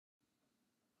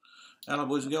Hello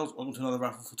boys and girls, welcome to another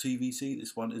raffle for TVC.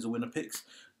 This one is a winner picks.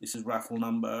 This is raffle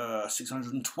number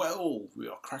 612. We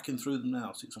are cracking through them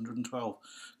now. 612.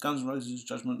 Guns N' Roses,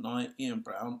 Judgment Night, Ian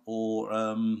Brown,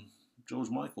 or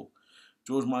George Michael.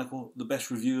 George Michael, the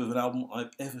best review of an album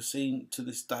I've ever seen to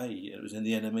this day. It was in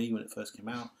the NME when it first came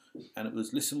out, and it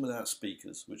was Listen Without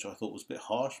Speakers, which I thought was a bit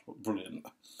harsh, but brilliant.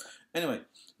 Anyway,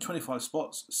 25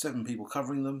 spots, 7 people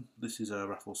covering them. This is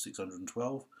raffle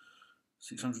 612.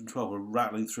 612. We're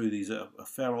rattling through these at a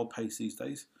fair old pace these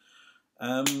days.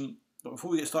 But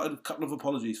before we get started, a couple of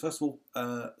apologies. First of all,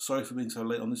 sorry for being so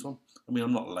late on this one. I mean,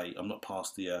 I'm not late. I'm not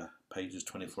past the page's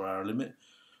 24-hour limit,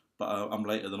 but I'm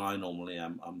later than I normally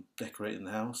am. I'm decorating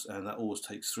the house, and that always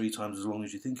takes 3 times as long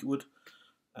as you think it would.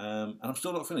 And I'm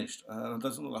still not finished. It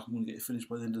doesn't look like I'm going to get it finished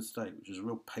by the end of the day, which is a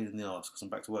real pain in the arse because I'm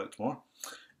back to work tomorrow.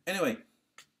 Anyway.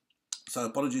 So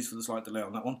apologies for the slight delay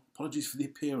on that one. Apologies for the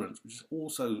appearance, which is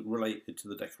also related to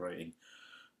the decorating.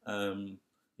 You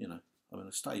know, I'm in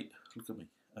a state. Look at me.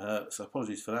 So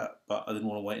apologies for that, but I didn't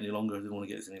want to wait any longer. I didn't want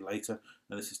to get this any later.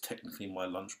 And this is technically my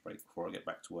lunch break before I get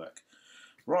back to work.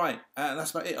 Right, and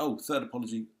that's about it. Oh, third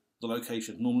apology, the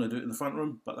location. Normally I do it in the front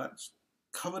room, but that's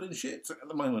covered in shit at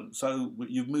the moment. So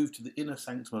you've moved to the inner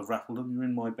sanctum of Raffledom. You're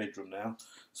in my bedroom now,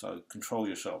 so control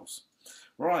yourselves.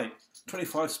 Right,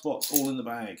 25 spots all in the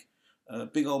bag.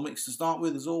 Big old mix to start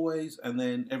with, as always, and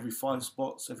then every 5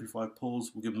 spots, every 5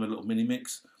 pulls, we'll give them a little mini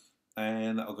mix,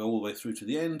 and that'll go all the way through to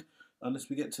the end, unless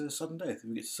we get to sudden death. If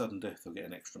we get to sudden death, they'll get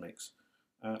an extra mix.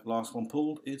 Last one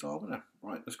pulled is our winner.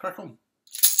 Right, let's crack on.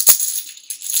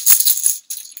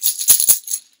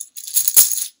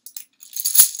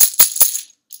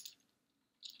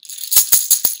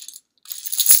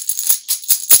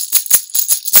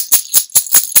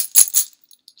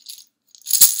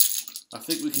 I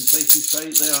think we can safely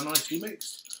say they are nicely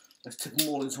mixed. Let's tip them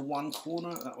all into one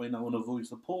corner, that way no one avoids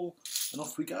the pull, and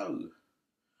off we go.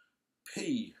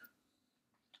 P.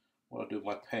 What do I do with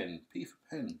my pen? P for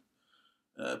pen.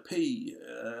 P.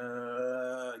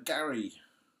 Gary.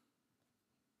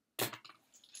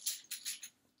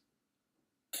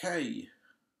 K.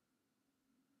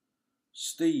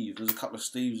 Steve. There's a couple of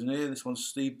Steves in here. This one's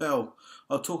Steve Bell.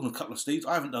 Oh, talking of a couple of Steves,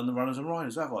 I haven't done the runners and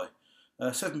riders, have I?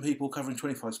 7 people covering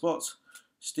 25 spots.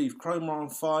 Steve Cromer on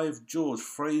 5, George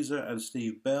Fraser and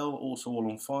Steve Bell also all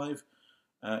on 5.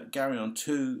 Gary on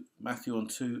 2, Matthew on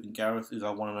 2, and Gareth is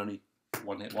our one and only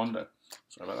one-hit wonder.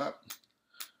 Sorry about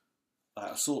that.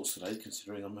 Out of sorts today,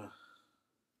 considering I'm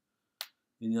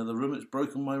in the other room. It's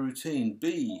broken my routine.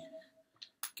 B.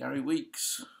 Gary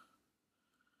Weeks.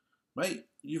 Mate,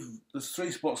 there's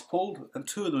 3 spots pulled, and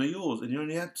 2 of them are yours, and you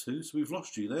only had 2, so we've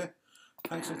lost you there.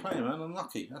 Thanks for playing, man.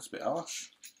 Unlucky. That's a bit harsh.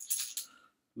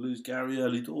 Lose Gary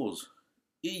early doors.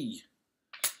 E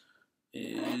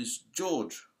is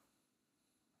George.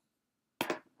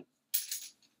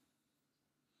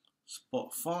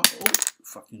 Spot 5. Oh,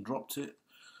 fucking dropped it.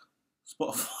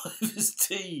 Spot 5 is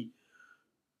T.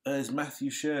 Is Matthew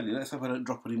Shirley. Let's hope I don't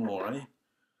drop any more, eh?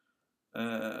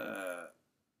 There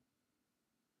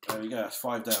we go. That's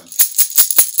 5 down.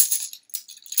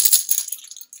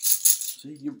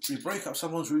 See, you break up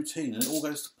someone's routine and it all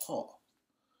goes to pot.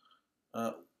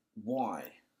 Y.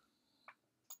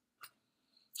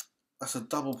 That's a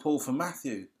double pull for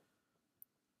Matthew.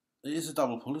 It is a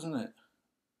double pull, isn't it?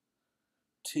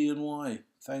 T and Y.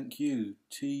 Thank you.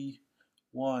 T,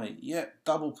 Y. Yep,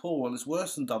 double pull. Well, it's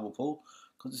worse than double pull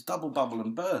because it's double bubble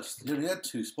and burst. You only had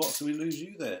 2 spots, so we lose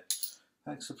you there.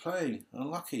 Thanks for playing.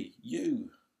 Unlucky.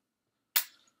 You.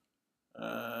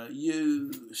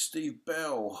 You, Steve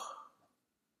Bell.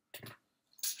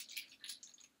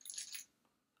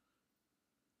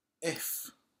 F.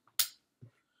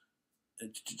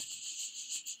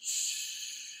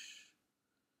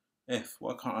 F.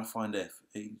 Why can't I find F?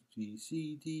 A, B,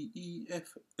 C, D, E,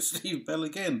 F. Steve Bell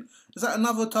again. Is that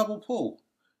another double pull?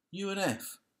 U and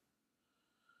F.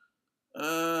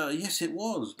 Yes it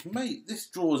was. Mate, this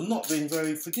draw has not been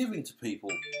very forgiving to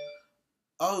people.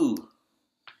 O.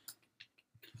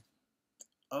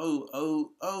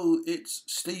 Oh, it's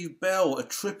Steve Bell, a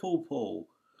triple pull.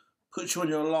 Put you on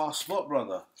your last spot,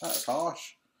 brother. That's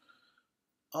harsh.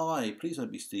 I. Please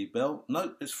don't be Steve Bell.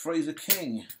 Nope, it's Fraser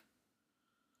King.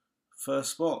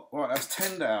 First spot. Right, that's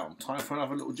 10 down. Time for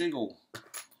another little jiggle.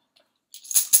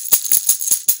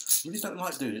 Really don't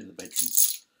like doing it in the bedroom.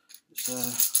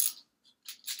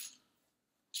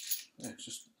 It's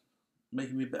just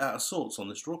making me a bit out of sorts on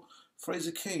this draw.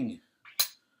 Fraser King.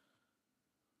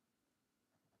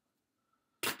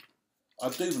 I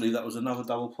do believe that was another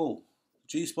double pull.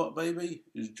 G-spot, baby,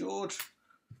 is George.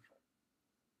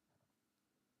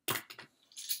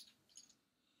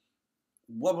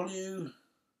 W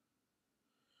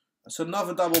That's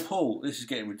another double pull. This is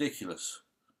getting ridiculous.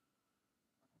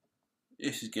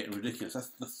 This is getting ridiculous. That's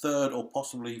the third or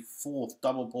possibly fourth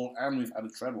double pull, and we've had a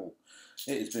treble.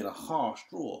 It has been a harsh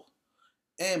draw.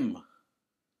 M.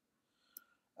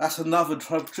 That's another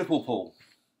triple pull.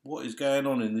 What is going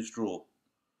on in this draw?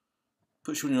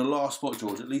 Puts you in your last spot,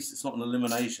 George. At least it's not an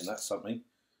elimination. That's something.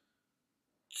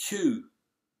 Q.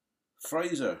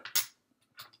 Fraser.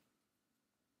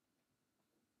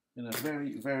 In a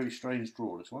very, very strange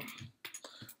draw, this one.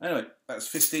 Anyway, that's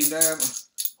 15 down.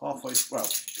 Halfway, well,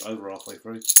 over halfway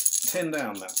through. 10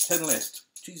 down now. 10 left.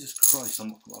 Jesus Christ,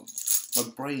 my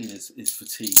brain is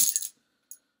fatigued.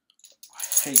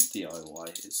 I hate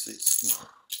DIY. It's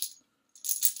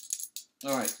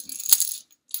all right.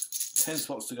 10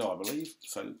 spots to go, I believe.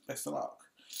 So best of luck.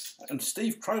 And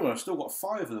Steve Cromer, I've still got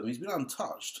 5 of them. He's been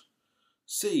untouched.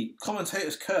 C.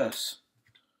 Commentator's Curse.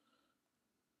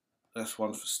 That's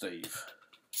one for Steve.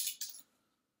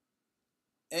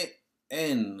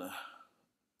 N.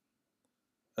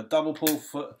 A double pull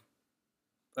for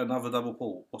another double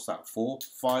pull. What's that? 4?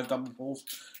 5 double pulls?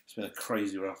 It's been a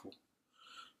crazy raffle.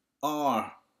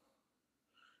 R.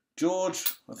 George.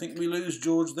 I think we lose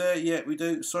George there. Yeah, we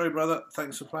do. Sorry, brother.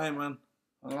 Thanks for playing, man.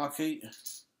 Unlucky.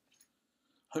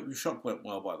 Hope your shop went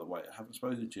well, by the way. I haven't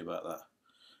spoken to you about that.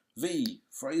 V.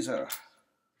 Fraser.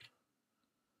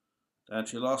 Down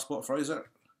to your last spot, Fraser.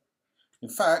 In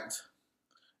fact,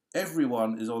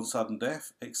 everyone is on sudden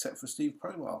death except for Steve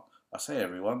Cromer. I say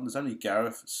everyone. There's only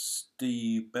Gareth,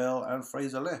 Steve Bell, and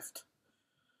Fraser left.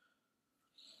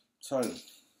 So,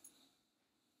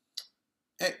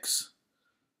 X.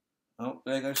 Oh,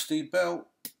 there goes Steve Bell.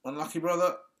 Unlucky,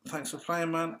 brother. Thanks for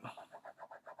playing, man.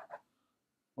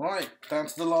 Right, down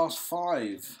to the last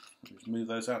 5. Let's move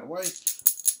those out of the way.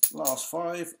 Last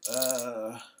 5.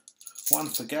 1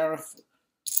 for Gareth,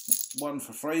 1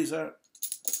 for Fraser,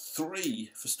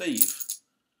 3 for Steve.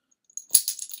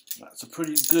 That's a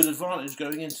pretty good advantage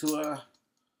going into the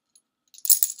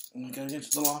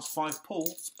last 5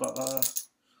 pulls, but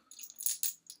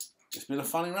it's been a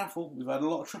funny raffle. We've had a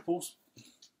lot of triples,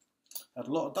 had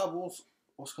a lot of doubles.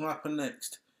 What's going to happen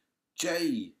next?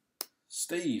 J.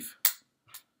 Steve.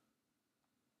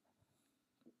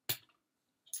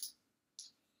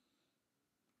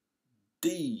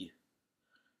 D.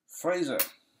 Fraser.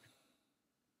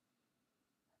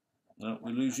 No,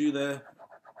 we lose you there.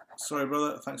 Sorry,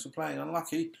 brother. Thanks for playing.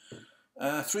 Unlucky.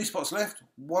 3 spots left.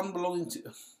 1 belonging to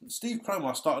Steve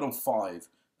Cromer. Started on 5,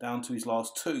 down to his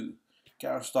last 2.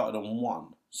 Gareth started on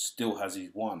 1. Still has his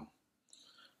 1.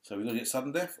 So we're going to get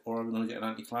sudden death, or are we going to get an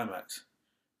anticlimax?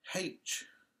 H.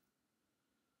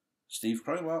 Steve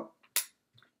Cromer.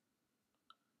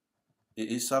 It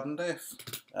is sudden death.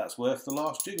 That's worth the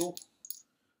last jiggle.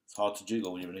 It's hard to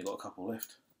jiggle when you've only got a couple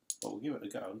left, but we'll give it a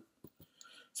go.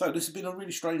 So this has been a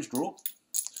really strange draw.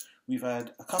 We've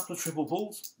had a couple of triple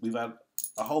pulls. We've had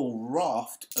a whole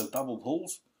raft of double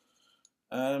pulls.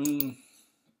 And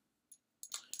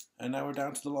now we're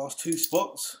down to the last 2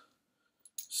 spots.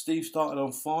 Steve started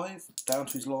on 5, down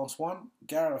to his last 1.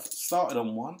 Gareth started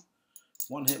on 1,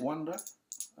 1 hit wonder,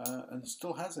 and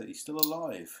still has it. He's still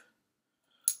alive.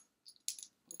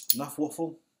 Enough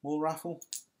waffle, more raffle.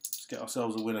 Let's get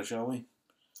ourselves a winner, shall we?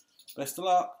 Best of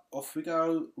luck. Off we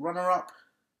go. Runner up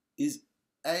is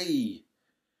A.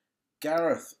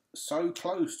 Gareth, so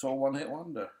close to a 1 hit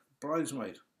wonder.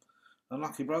 Bridesmaid.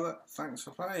 Unlucky, brother. Thanks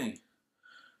for playing.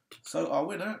 So our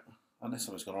winner, unless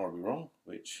something's gone horribly wrong,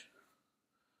 which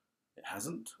it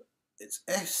hasn't, it's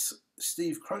S.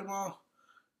 Steve Cromer.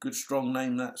 Good strong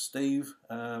name, that, Steve.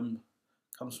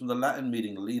 Comes from the Latin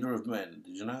meaning leader of men.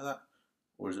 Did you know that?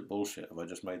 Or is it bullshit? Have I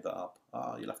just made that up?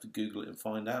 You'll have to Google it and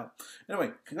find out.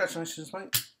 Anyway, congratulations,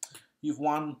 mate. You've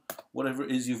won whatever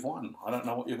it is you've won. I don't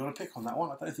know what you're going to pick on that one.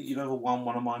 I don't think you've ever won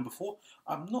one of mine before.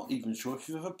 I'm not even sure if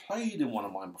you've ever played in one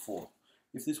of mine before.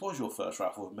 If this was your first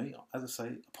raffle with me, as I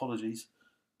say, apologies.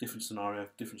 Different scenario,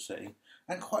 different setting.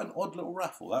 And quite an odd little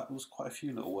raffle. That was quite a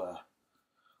few little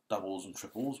doubles and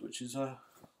triples, which is...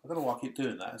 I don't know why I keep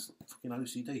doing that. It's fucking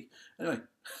OCD. Anyway,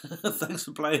 thanks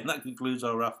for playing. That concludes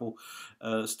our raffle.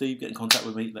 Steve, get in contact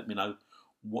with me. Let me know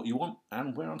what you want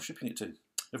and where I'm shipping it to.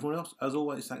 Everyone else, as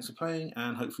always, thanks for playing,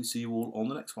 and hopefully see you all on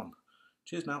the next one.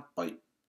 Cheers now. Bye.